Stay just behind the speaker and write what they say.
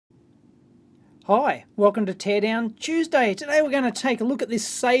Hi, welcome to Teardown Tuesday. Today we're going to take a look at this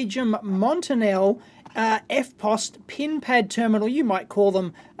Sagem Monetel EFTPOS pinpad terminal. You might call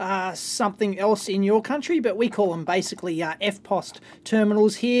them something else in your country, but we call them basically EFTPOS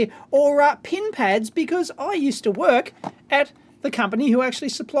terminals here, or pinpads, because I used to work at the company who actually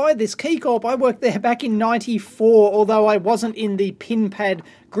supplied this, KeyCorp. I worked there back in '94, although I wasn't in the pinpad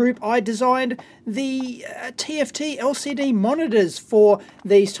group. I designed the TFT LCD monitors for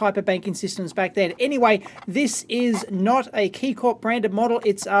these type of banking systems back then. Anyway, this is not a KeyCorp branded model.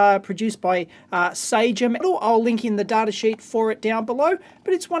 It's produced by Sagem. I'll link in the data sheet for it down below,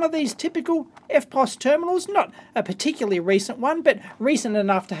 but it's one of these typical EFTPOS terminals, not a particularly recent one, but recent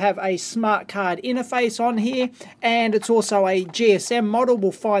enough to have a smart card interface on here, and it's also a GSM model.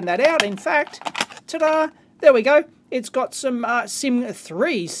 We'll find that out. In fact, ta-da, there we go. It's got some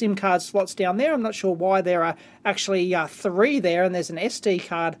three SIM card slots down there. I'm not sure why there are actually three there, and there's an SD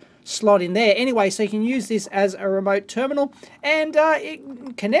card slot in there. Anyway, so you can use this as a remote terminal, and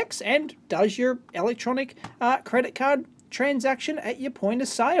it connects and does your electronic credit card transaction at your point of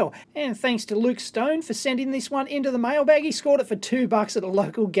sale. And thanks to Luke Stone for sending this one into the mailbag. He scored it for $2 at a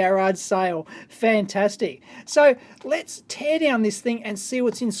local garage sale. Fantastic. So let's tear down this thing and see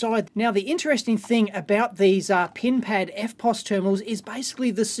what's inside. Now, the interesting thing about these pinpad EFTPOS terminals is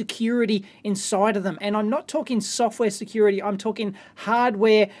basically the security inside of them. And I'm not talking software security, I'm talking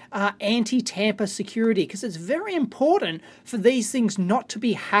hardware anti-tamper security, because it's very important for these things not to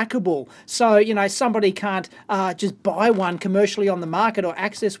be hackable. So, you know, somebody can't just buy one commercially on the market or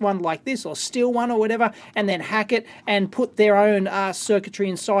access one like this or steal one or whatever and then hack it and put their own circuitry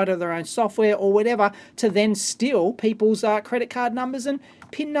inside of their own software or whatever to then steal people's credit card numbers and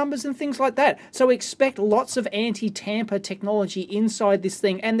PIN numbers and things like that. So expect lots of anti-tamper technology inside this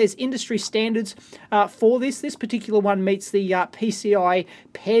thing, and there's industry standards for this. This particular one meets the PCI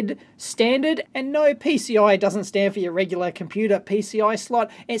PED standard, and no, PCI doesn't stand for your regular computer PCI slot.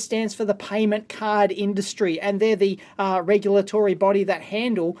 It stands for the payment card industry, and they're the regulatory body that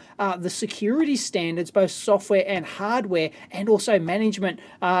handle the security standards, both software and hardware, and also management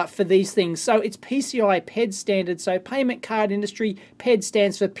for these things. So it's PCI PED standard, so payment card industry. PED stands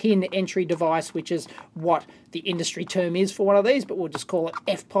for pin entry device, which is what the industry term is for one of these, but we'll just call it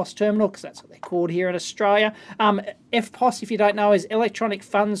EFTPOS terminal because that's what they're called here in Australia. EFTPOS, if you don't know, is electronic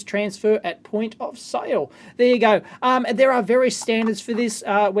funds transfer at point of sale. There you go. There are various standards for this.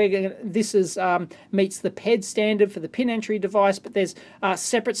 This is meets the PED standard for the pin entry device, but there's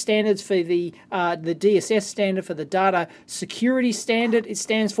separate standards for the DSS standard for the data security standard. It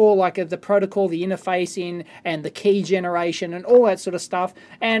stands for like the protocol, the interface in, and the key generation and all that sort of stuff.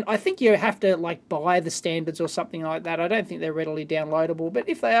 And I think you have to like buy the standards or something like that. I don't think they're readily downloadable, but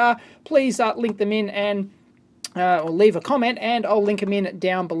if they are, please link them in and or leave a comment and I'll link them in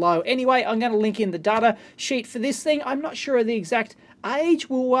down below. Anyway, I'm going to link in the data sheet for this thing. I'm not sure of the exact age.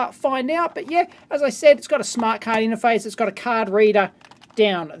 We'll find out, but yeah, as I said, it's got a smart card interface. It's got a card reader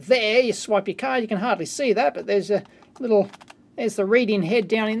down there. You swipe your card. You can hardly see that, but there's a little... There's the read-in head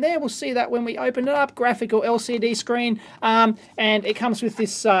down in there. We'll see that when we open it up. Graphical LCD screen. And it comes with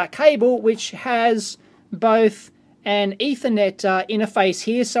this cable, which has both an Ethernet interface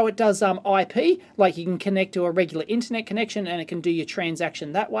here. So it does IP, like you can connect to a regular internet connection, and it can do your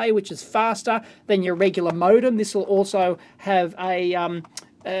transaction that way, which is faster than your regular modem. This will also have a...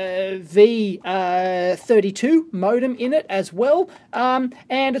 V32 modem in it as well, and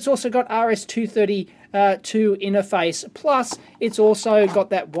it's also got RS-232 interface, plus it's also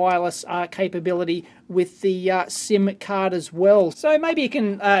got that wireless capability with the SIM card as well. So maybe you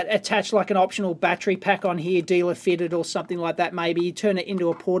can attach like an optional battery pack on here, dealer fitted or something like that. Maybe you turn it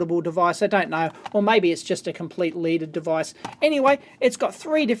into a portable device, I don't know, or maybe it's just a complete leaded device. Anyway, it's got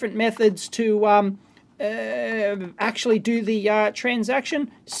three different methods to actually do the transaction: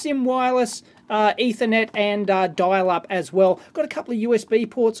 SIM wireless, Ethernet, and dial-up as well. Got a couple of USB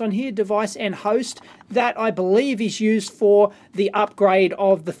ports on here, device and host. That I believe is used for the upgrade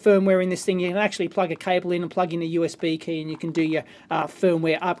of the firmware in this thing. You can actually plug a cable in and plug in a USB key, and you can do your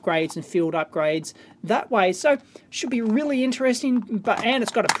firmware upgrades and field upgrades that way. So should be really interesting. And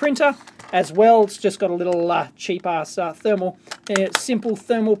it's got a printer as well. It's just got a little cheap-ass simple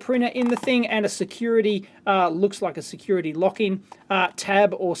thermal printer in the thing, and a security, looks like a security lock-in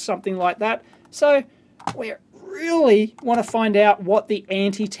tab or something like that. So we really want to find out what the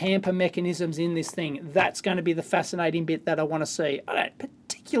anti-tamper mechanisms in this thing. That's going to be the fascinating bit that I want to see. I don't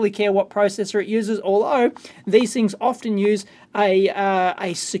particularly care what processor it uses, although these things often use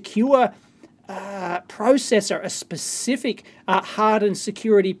a secure processor, a specific hardened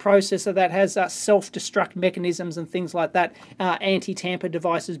security processor that has self-destruct mechanisms and things like that, anti-tamper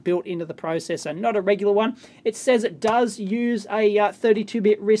devices built into the processor, not a regular one. It says it does use a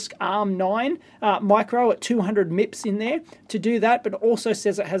 32-bit RISC ARM9 micro at 200 MIPS in there to do that, but also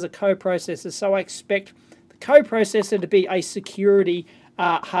says it has a coprocessor, so I expect the coprocessor to be a security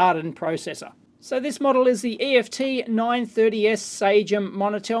hardened processor. So this model is the EFT930S Sagem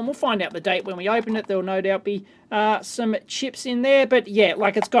Monetel, and we'll find out the date when we open it. There'll no doubt be some chips in there, but yeah,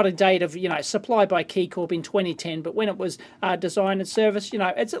 like it's got a date of, you know, supplied by KeyCorp in 2010, but when it was designed and serviced, you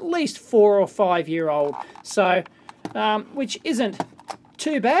know, it's at least 4 or 5 year old, so, which isn't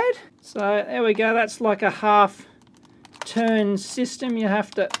too bad. So there we go, that's like a half turn system. You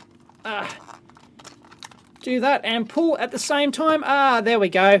have to do that and pull at the same time. There we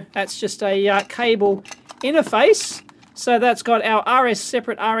go. That's just a cable interface. So that's got our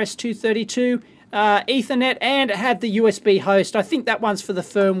separate RS-232 Ethernet, and it had the USB host. I think that one's for the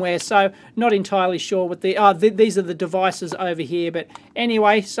firmware, so not entirely sure what these are the devices over here. But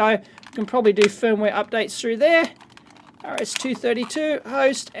anyway, so you can probably do firmware updates through there. RS-232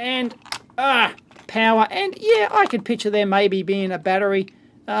 host and power. And yeah, I could picture there maybe being a battery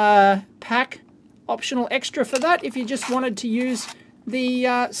pack. Optional extra for that if you just wanted to use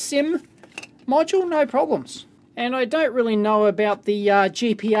the SIM module, no problems. And I don't really know about the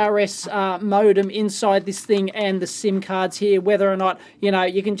GPRS modem inside this thing and the SIM cards here, whether or not, you know,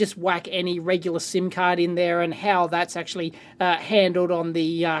 you can just whack any regular SIM card in there, and how that's actually handled on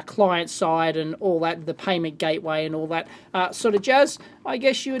the client side and all that, the payment gateway and all that sort of jazz. I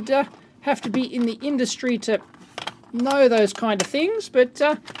guess you would have to be in the industry to know those kind of things, but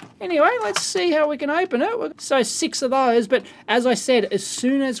anyway, let's see how we can open it. So 6 of those, but as I said, as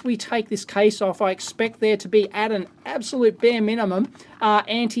soon as we take this case off, I expect there to be, at an absolute bare minimum,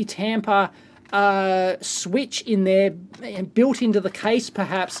 anti-tamper switch in there, built into the case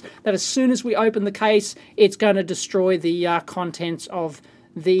perhaps, that as soon as we open the case, it's going to destroy the contents of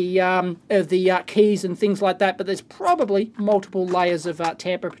the keys and things like that. But there's probably multiple layers of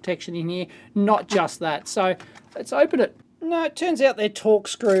tamper protection in here, not just that. So let's open it. No, it turns out they're Torx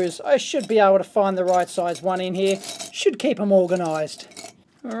screws. I should be able to find the right size one in here. Should keep them organised.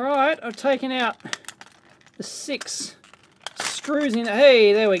 Alright, I've taken out the 6 screws in.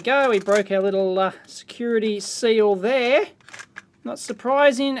 Hey, there we go. We broke our little security seal there. Not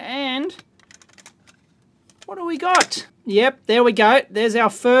surprising. And what do we got? Yep, there we go. There's our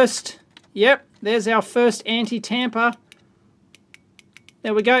first, there's our first anti-tamper.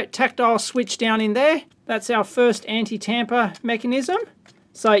 There we go, tactile switch down in there. That's our first anti-tamper mechanism.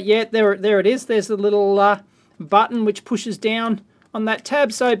 So yeah, there it is. There's the little button which pushes down on that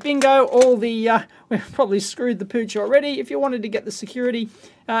tab. So bingo, all the, we've probably screwed the pooch already. If you wanted to get the security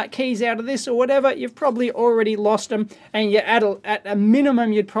keys out of this or whatever, you've probably already lost them. And at a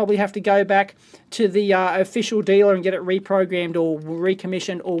minimum, you'd probably have to go back to the official dealer and get it reprogrammed or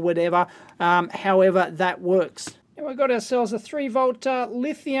recommissioned or whatever, however that works. We've got ourselves a 3-volt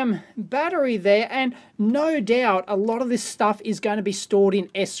lithium battery there, and no doubt a lot of this stuff is going to be stored in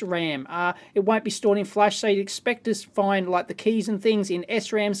SRAM. It won't be stored in flash, so you'd expect to find like the keys and things in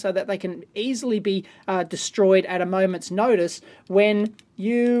SRAM so that they can easily be destroyed at a moment's notice when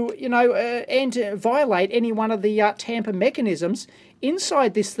you violate any one of the tamper mechanisms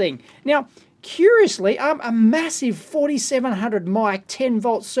inside this thing. Now, curiously, a massive 4700 mic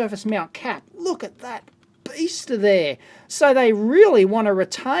 10-volt surface mount cap. Look at that beast there. So they really want to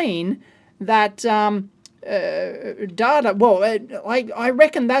retain that data. Well, I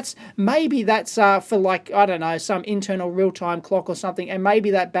reckon maybe that's for, like, I don't know, some internal real-time clock or something, and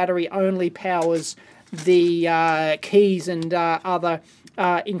maybe that battery only powers the keys and other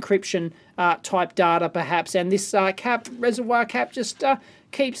encryption type data perhaps, and this reservoir cap just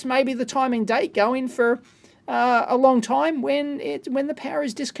keeps maybe the timing date going for a long time when the power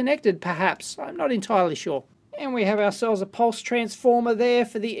is disconnected, perhaps. I'm not entirely sure. And we have ourselves a pulse transformer there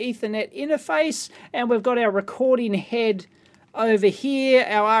for the Ethernet interface, and we've got our recording head over here,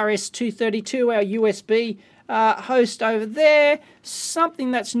 our RS-232, our USB host over there,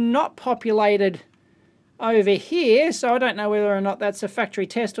 something that's not populated over here, so I don't know whether or not that's a factory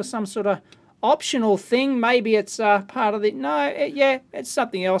test or some sort of optional thing. Maybe it's part of the... No, yeah, it's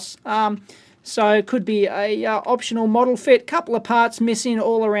something else. So it could be a optional model fit. Couple of parts missing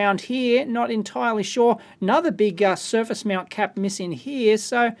all around here. Not entirely sure. Another big surface mount cap missing here.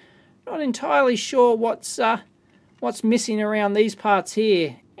 So not entirely sure what's missing around these parts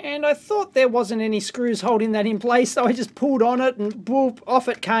here. And I thought there wasn't any screws holding that in place, so I just pulled on it and boop, off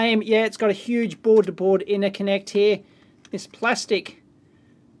it came. Yeah, it's got a huge board-to-board interconnect here. This plastic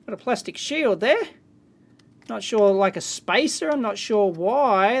Got a plastic shield there. Not sure, like a spacer. I'm not sure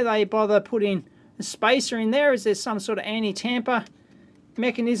why they bother putting a spacer in there. Is there some sort of anti-tamper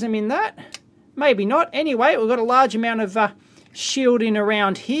mechanism in that? Maybe not. Anyway, we've got a large amount of shielding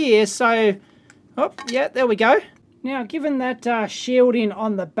around here. So, oh, yeah, there we go. Now, given that shielding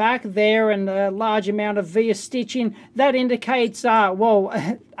on the back there and a large amount of via stitching, that indicates, well,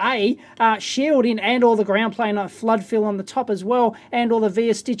 shielding and all the ground plane flood fill on the top as well, and all the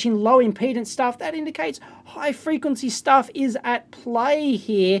via stitching, low impedance stuff, that indicates high frequency stuff is at play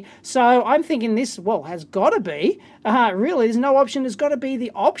here. So I'm thinking this, well, has got to be, really, there's no option, there's got to be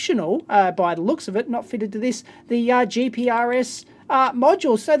the optional, by the looks of it, not fitted to this, the GPRS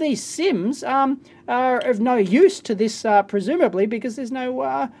modules. So these SIMs are of no use to this, presumably, because there's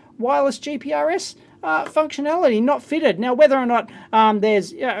no wireless GPRS functionality, not fitted. Now, whether or not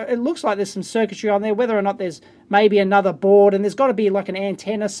there's, it looks like there's some circuitry on there, whether or not there's maybe another board, and there's got to be like an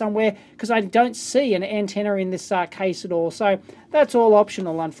antenna somewhere, because I don't see an antenna in this case at all. So that's all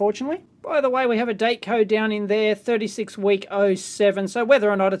optional, unfortunately. By the way, we have a date code down in there, 36 week 07. So whether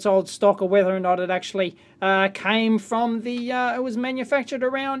or not it's old stock or whether or not it actually came from the, it was manufactured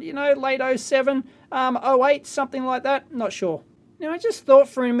around, you know, late 07, 08, something like that. Not sure. Now, I just thought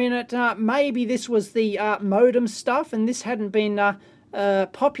for a minute, maybe this was the modem stuff and this hadn't been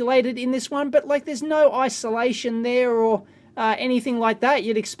populated in this one. But like there's no isolation there or anything like that.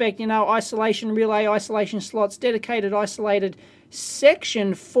 You'd expect, you know, isolation relay, isolation slots, dedicated isolated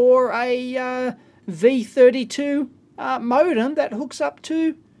section for a V32 modem that hooks up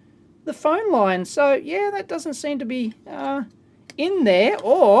to the phone line. So yeah, that doesn't seem to be in there,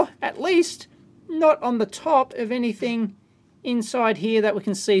 or at least not on the top of anything inside here that we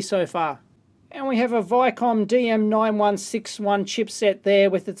can see so far. And we have a Vicom DM9161 chipset there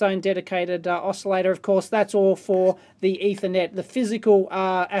with its own dedicated oscillator. Of course, that's all for the Ethernet, the physical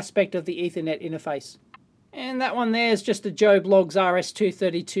aspect of the Ethernet interface. And that one there is just a Joe Bloggs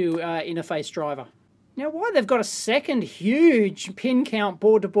RS232 interface driver. Now, why they've got a second huge pin count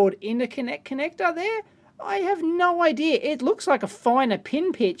board-to-board interconnect connector there, I have no idea. It looks like a finer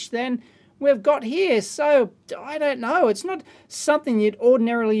pin pitch than we've got here, so I don't know. It's not something you'd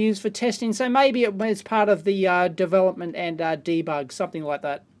ordinarily use for testing, so maybe it was part of the development and debug, something like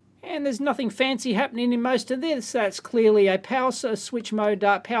that. And there's nothing fancy happening in most of this. That's clearly a power switch mode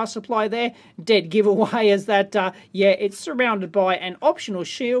power supply there. Dead giveaway is that, yeah, it's surrounded by an optional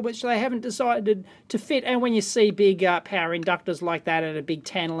shield, which they haven't decided to fit. And when you see big power inductors like that and a big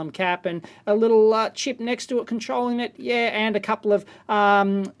tantalum cap and a little chip next to it controlling it, yeah, and a couple of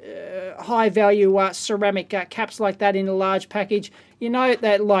high-value ceramic caps like that in a large package, you know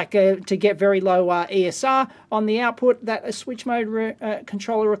that like to get very low ESR on the output that a switch mode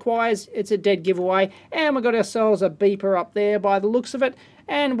controller requires, it's a dead giveaway. And we've got ourselves a beeper up there by the looks of it.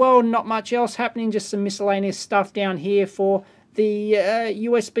 And well, not much else happening, just some miscellaneous stuff down here for the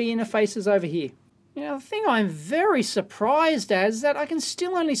USB interfaces over here. Now, the thing I'm very surprised at is that I can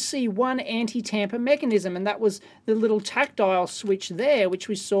still only see one anti-tamper mechanism, and that was the little tactile switch there, which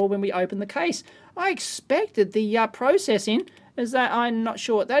we saw when we opened the case. I expected the processing, is that I'm not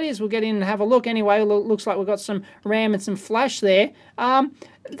sure what that is. We'll get in and have a look anyway. Looks like we've got some RAM and some flash there.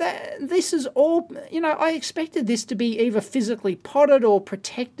 This is all, you know, I expected this to be either physically potted or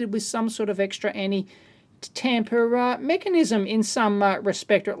protected with some sort of extra anti-tamper mechanism in some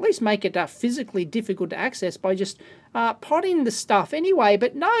respect, or at least make it physically difficult to access by just potting the stuff anyway.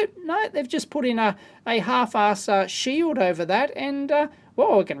 But no, they've just put in a half-ass shield over that, and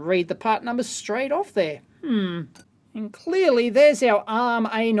well, we can read the part numbers straight off there. And clearly there's our ARM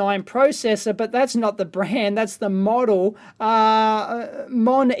A9 processor, but that's not the brand, that's the model,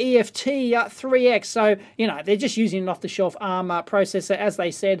 Mon EFT3X. So, you know, they're just using an off-the-shelf ARM processor, as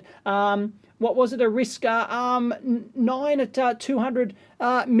they said. What was it, a RISC ARM9 at 200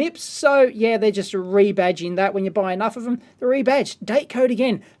 MIPS? So, yeah, they're just rebadging that when you buy enough of them. The rebadge, date code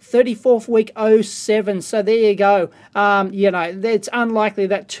again, 34th week 07. So there you go. You know, it's unlikely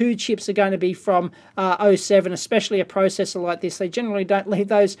that two chips are going to be from 07, especially a processor like this. They generally don't leave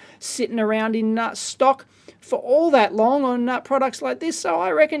those sitting around in stock for all that long on products like this. So I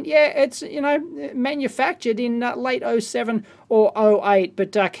reckon, yeah, it's, you know, manufactured in late 07 or 08,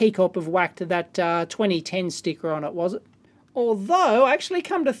 but Keycorp have whacked that 2010 sticker on it, was it? Although, actually,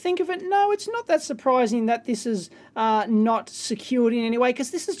 come to think of it, no, it's not that surprising that this is not secured in any way,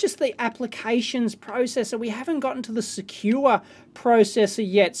 because this is just the applications processor. We haven't gotten to the secure processor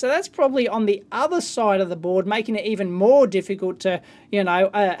yet. So that's probably on the other side of the board, making it even more difficult to, you know,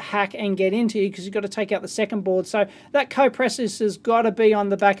 hack and get into, because you've got to take out the second board. So that coprocessor's got to be on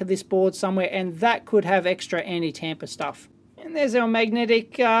the back of this board somewhere, and that could have extra anti-tamper stuff. And And there's our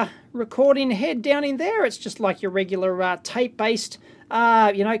magnetic recording head down in there. It's just like your regular tape-based,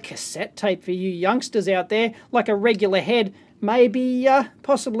 cassette tape for you youngsters out there, like a regular head, maybe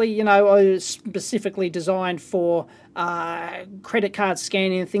possibly, specifically designed for credit card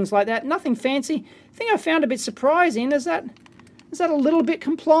scanning and things like that. Nothing fancy. The thing I found a bit surprising is that a little bit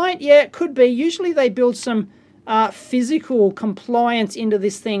compliant? Yeah, it could be. Usually they build some physical compliance into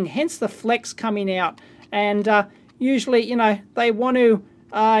this thing, hence the flex coming out. And usually, they want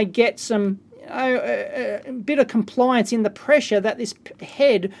to get some a bit of compliance in the pressure that this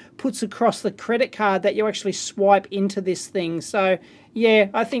head puts across the credit card that you actually swipe into this thing. So yeah,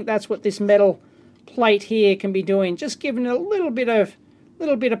 I think that's what this metal plate here can be doing, just giving it a little bit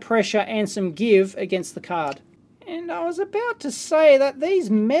of pressure and some give against the card. And I was about to say that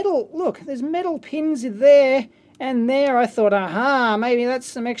these metal, look, there's metal pins there and there. I thought, aha, maybe that's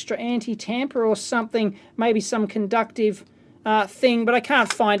some extra anti-tamper or something, maybe some conductive thing, but I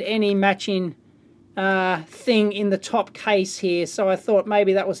can't find any matching thing in the top case here, so I thought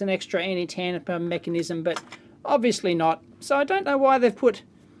maybe that was an extra anti-tamper mechanism, but obviously not. So I don't know why they've put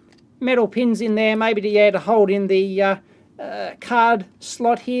metal pins in there, maybe to hold in the card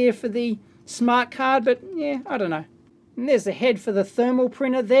slot here for the smart card, but yeah, I don't know. And there's the head for the thermal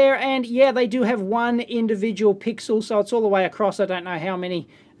printer there, and yeah, they do have one individual pixel, so it's all the way across. I don't know how many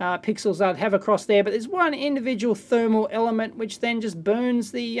pixels I'd have across there, but there's one individual thermal element which then just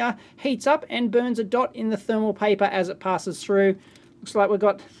burns the heats up and burns a dot in the thermal paper as it passes through. Looks like we've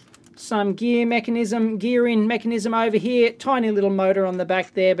got some gearing mechanism over here, tiny little motor on the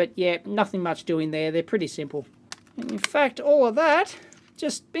back there, but yeah, nothing much doing there. They're pretty simple. And in fact, all of that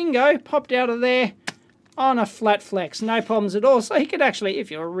just bingo popped out of there on a flat flex, no problems at all. So you could actually,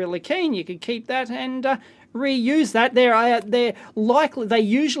 if you're really keen, you could keep that and reuse that. They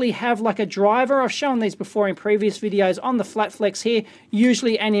usually have like a driver. I've shown these before in previous videos on the flat flex here,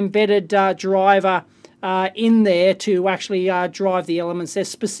 usually an embedded driver in there to actually drive the elements. There's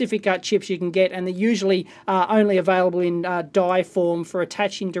specific chips you can get, and they're usually only available in die form for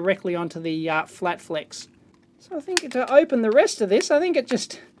attaching directly onto the flat flex. So I think to open the rest of this, I think it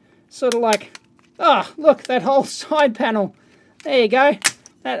just sort of like, oh, look, that whole side panel. There you go.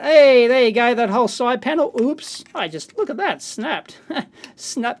 Hey, there you go, that whole side panel. Oops, look at that, snapped.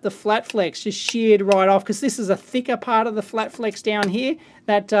 Snapped the flat flex, just sheared right off, because this is a thicker part of the flat flex down here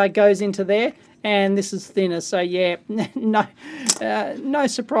that goes into there, and this is thinner. So yeah, no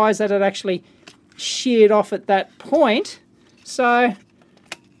surprise that it actually sheared off at that point. So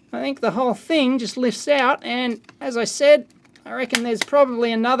I think the whole thing just lifts out, and as I said, I reckon there's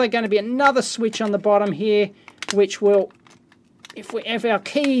probably going to be another switch on the bottom here, which will, if our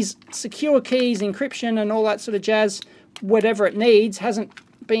keys, secure keys, encryption and all that sort of jazz, whatever it needs, hasn't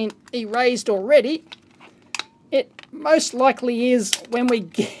been erased already, it most likely is when we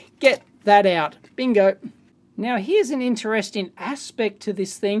get that out. Bingo. Now here's an interesting aspect to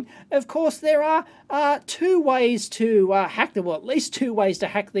this thing. Of course, there are two ways to hack them, well, at least two ways to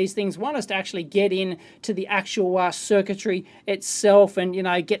hack these things. One is to actually get in to the actual circuitry itself and,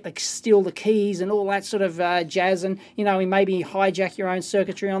 steal the keys and all that sort of jazz, and, maybe hijack your own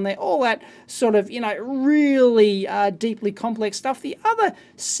circuitry on there, all that sort of, really deeply complex stuff. The other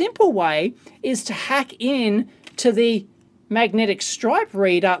simple way is to hack in to the magnetic stripe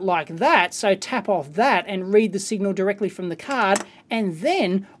reader like that, so tap off that and read the signal directly from the card, and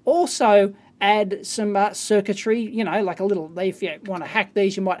then also add some circuitry, like a little, if you want to hack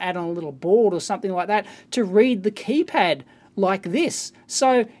these, you might add on a little board or something like that to read the keypad like this.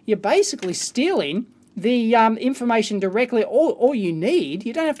 So you're basically stealing the information directly. All you need,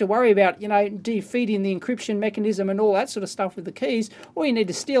 you don't have to worry about, defeating the encryption mechanism and all that sort of stuff with the keys. All you need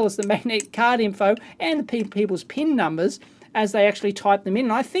to steal is the magnetic card info and the people's PIN numbers as they actually type them in.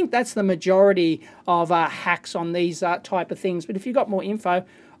 And I think that's the majority of hacks on these type of things. But if you've got more info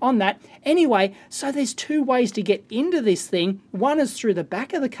on that. Anyway, so there's two ways to get into this thing. One is through the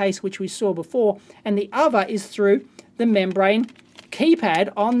back of the case, which we saw before, and the other is through the membrane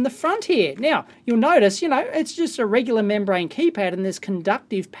keypad on the front here. Now, you'll notice, it's just a regular membrane keypad, and there's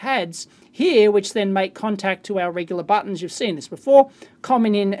conductive pads here, which then make contact to our regular buttons. You've seen this before,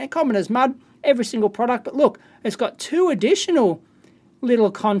 common as mud, every single product. But look, it's got two additional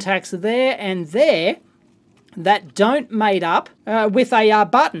little contacts there and there that don't mate up with a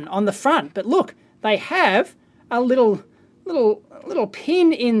button on the front. But look, they have a little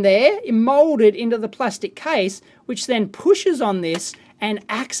pin in there molded into the plastic case, which then pushes on this and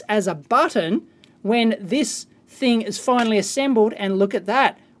acts as a button when this thing is finally assembled. And look at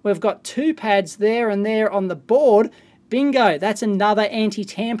that, we've got two pads there and there on the board. Bingo, that's another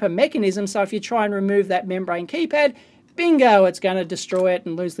anti-tamper mechanism. So if you try and remove that membrane keypad, bingo, it's going to destroy it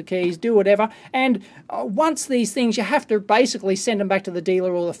and lose the keys, do whatever. And once these things, you have to basically send them back to the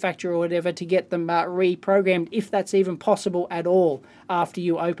dealer or the factory or whatever to get them reprogrammed, if that's even possible at all after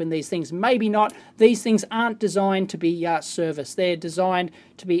you open these things. Maybe not. These things aren't designed to be serviced. They're designed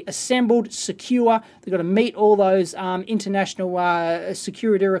to be assembled, secure. They've got to meet all those international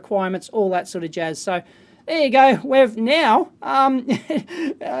security requirements, all that sort of jazz. So there you go. We've now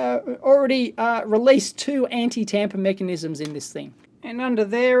already released 2 anti-tamper mechanisms in this thing. And under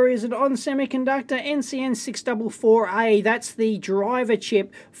there is an on-semiconductor NCN644A. That's the driver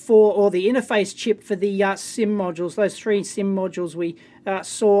chip for, or the interface chip for the SIM modules, those 3 SIM modules we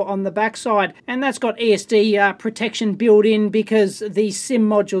saw on the backside. And that's got ESD protection built in, because these SIM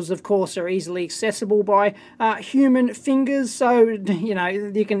modules, of course, are easily accessible by human fingers. So, you know,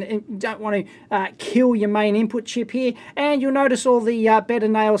 you don't want to kill your main input chip here. And you'll notice all the better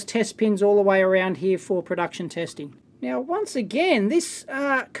nails test pins all the way around here for production testing. Now, once again, this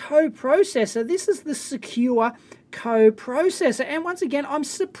coprocessor, this is the secure coprocessor. And once again, I'm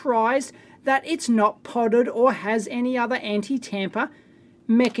surprised that it's not podded or has any other anti-tamper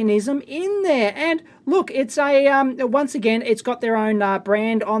mechanism in there. And look, it's a, once again, it's got their own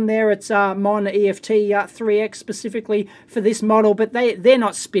brand on there. It's Mon EFT930S specifically for this model, but they're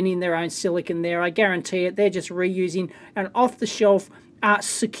not spinning their own silicon there. I guarantee it. They're just reusing an off-the-shelf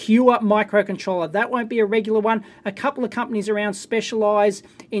secure microcontroller. That won't be a regular one. A couple of companies around specialize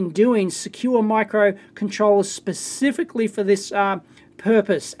in doing secure microcontrollers specifically for this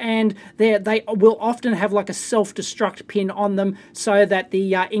purpose, and they will often have like a self-destruct pin on them, so that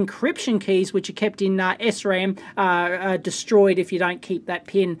the encryption keys, which are kept in SRAM, are destroyed if you don't keep that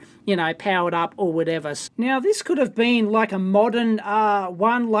pin, you know, powered up or whatever. Now, this could have been like a modern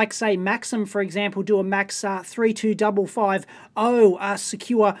one, like say Maxim, for example, do a Max 32550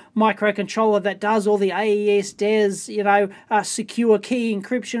 secure microcontroller that does all the AES, DES, you know, secure key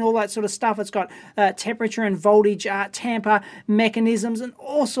encryption, all that sort of stuff. It's got temperature and voltage tamper mechanisms and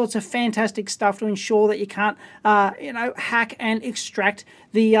all sorts of fantastic stuff to ensure that you can't, you know, hack and extract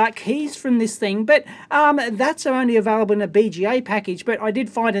the keys from this thing. But that's only available in a BGA package. But I did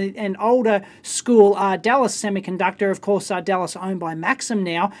find an older school Dallas Semiconductor, of course, Dallas owned by Maxim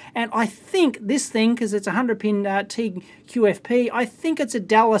now, and I think this thing, because it's a 100-pin TQFP, I think it's a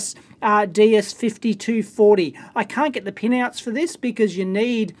Dallas DS5240. I can't get the pinouts for this because you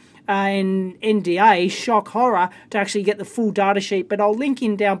need an NDA, shock horror, to actually get the full data sheet, but I'll link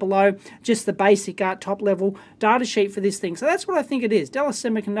in down below just the basic top level data sheet for this thing. So that's what I think it is. Dallas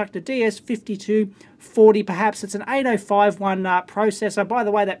Semiconductor DS5240 perhaps. It's an 8051 processor. By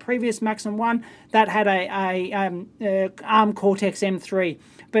the way, that previous Maxim one, that had a ARM Cortex M3,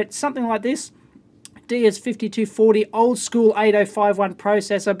 but something like this, DS5240, old school 8051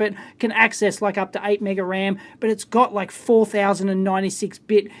 processor, but can access like up to 8 mega RAM, but it's got like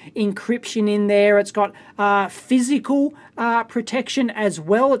 4096-bit encryption in there. It's got physical protection as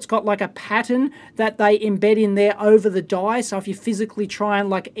well. It's got like a pattern that they embed in there over the die, so if you physically try and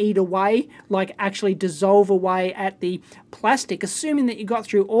like eat away, like actually dissolve away at the plastic, assuming that you got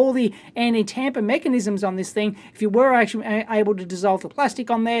through all the anti-tamper mechanisms on this thing, if you were actually able to dissolve the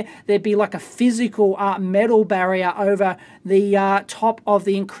plastic on there, there'd be like a physical metal barrier over the top of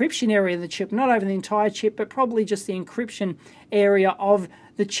the encryption area of the chip, not over the entire chip, but probably just the encryption area of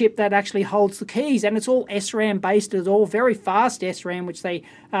the chip that actually holds the keys. And it's all SRAM based. It's all very fast SRAM, which they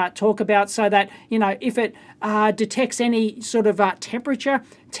talk about, so that, you know, if it detects any sort of temperature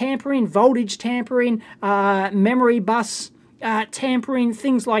tampering, voltage tampering, memory bus tampering,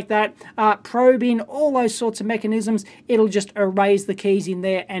 things like that, probing, all those sorts of mechanisms, it'll just erase the keys in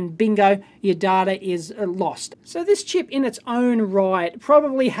there, and bingo, your data is lost. So this chip in its own right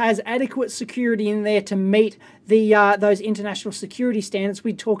probably has adequate security in there to meet the those international security standards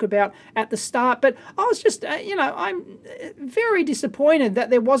we talk about at the start. But I was just, you know, I'm very disappointed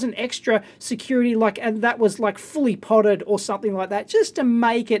that there wasn't extra security, like, and that was like fully podded or something like that, just to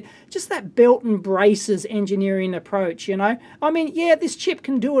make it just that belt and braces engineering approach, you know. I mean, yeah, this chip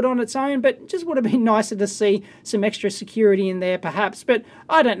can do it on its own, but it just would have been nicer to see some extra security in there perhaps. But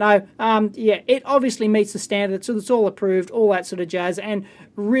I don't know. Yeah, it obviously meets the standard, so it's all approved, all that sort of jazz. And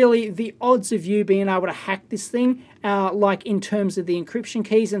really, the odds of you being able to hack this thing, like in terms of the encryption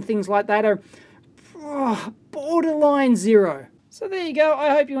keys and things like that, are borderline zero. So there you go. I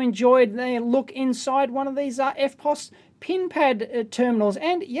hope you enjoyed the look inside one of these EFTPOS pinpad terminals,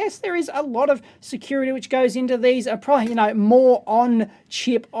 and yes, there is a lot of security which goes into these. Probably, you know, more on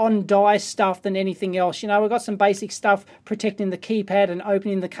chip, on die stuff than anything else. You know, we've got some basic stuff protecting the keypad and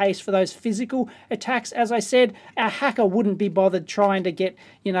opening the case for those physical attacks. As I said, a hacker wouldn't be bothered trying to get,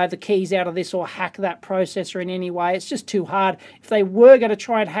 you know, the keys out of this or hack that processor in any way. It's just too hard. If they were going to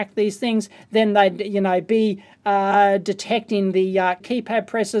try and hack these things, then they'd, you know, be detecting the keypad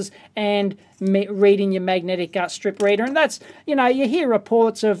presses and reading your magnetic strip reader. And that's, you know, you hear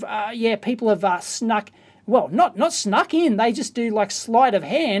reports of, yeah, people have snuck, well, not snuck in, they just do like sleight of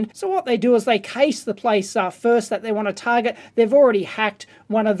hand. So what they do is they case the place first that they want to target. They've already hacked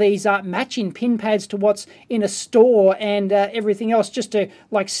one of these matching pin pads to what's in a store and everything else, just to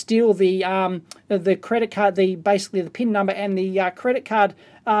like steal the credit card, basically the pin number and the credit card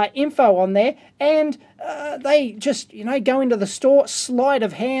info on there. And they just, you know, go into the store, sleight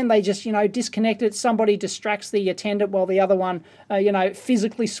of hand, they just, you know, disconnect it. Somebody distracts the attendant while the other one, you know,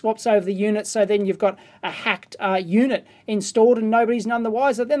 physically swaps over the unit. So then you've got a hacked unit installed and nobody's none the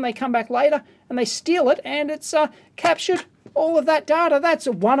wiser. Then they come back later and they steal it and it's captured all of that data. That's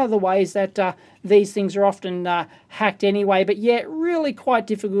one of the ways that these things are often hacked anyway. But yeah, really quite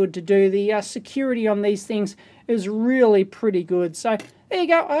difficult to do. The security on these things is really pretty good. So there you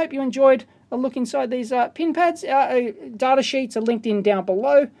go. I hope you enjoyed a look inside these pin pads. Data sheets are linked in down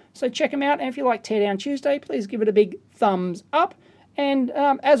below, so check them out. And if you like Teardown Tuesday, please give it a big thumbs up. And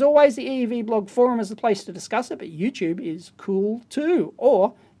as always, the EEVblog forum is the place to discuss it, but YouTube is cool too,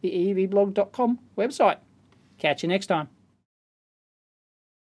 or the EEVblog.com website. Catch you next time.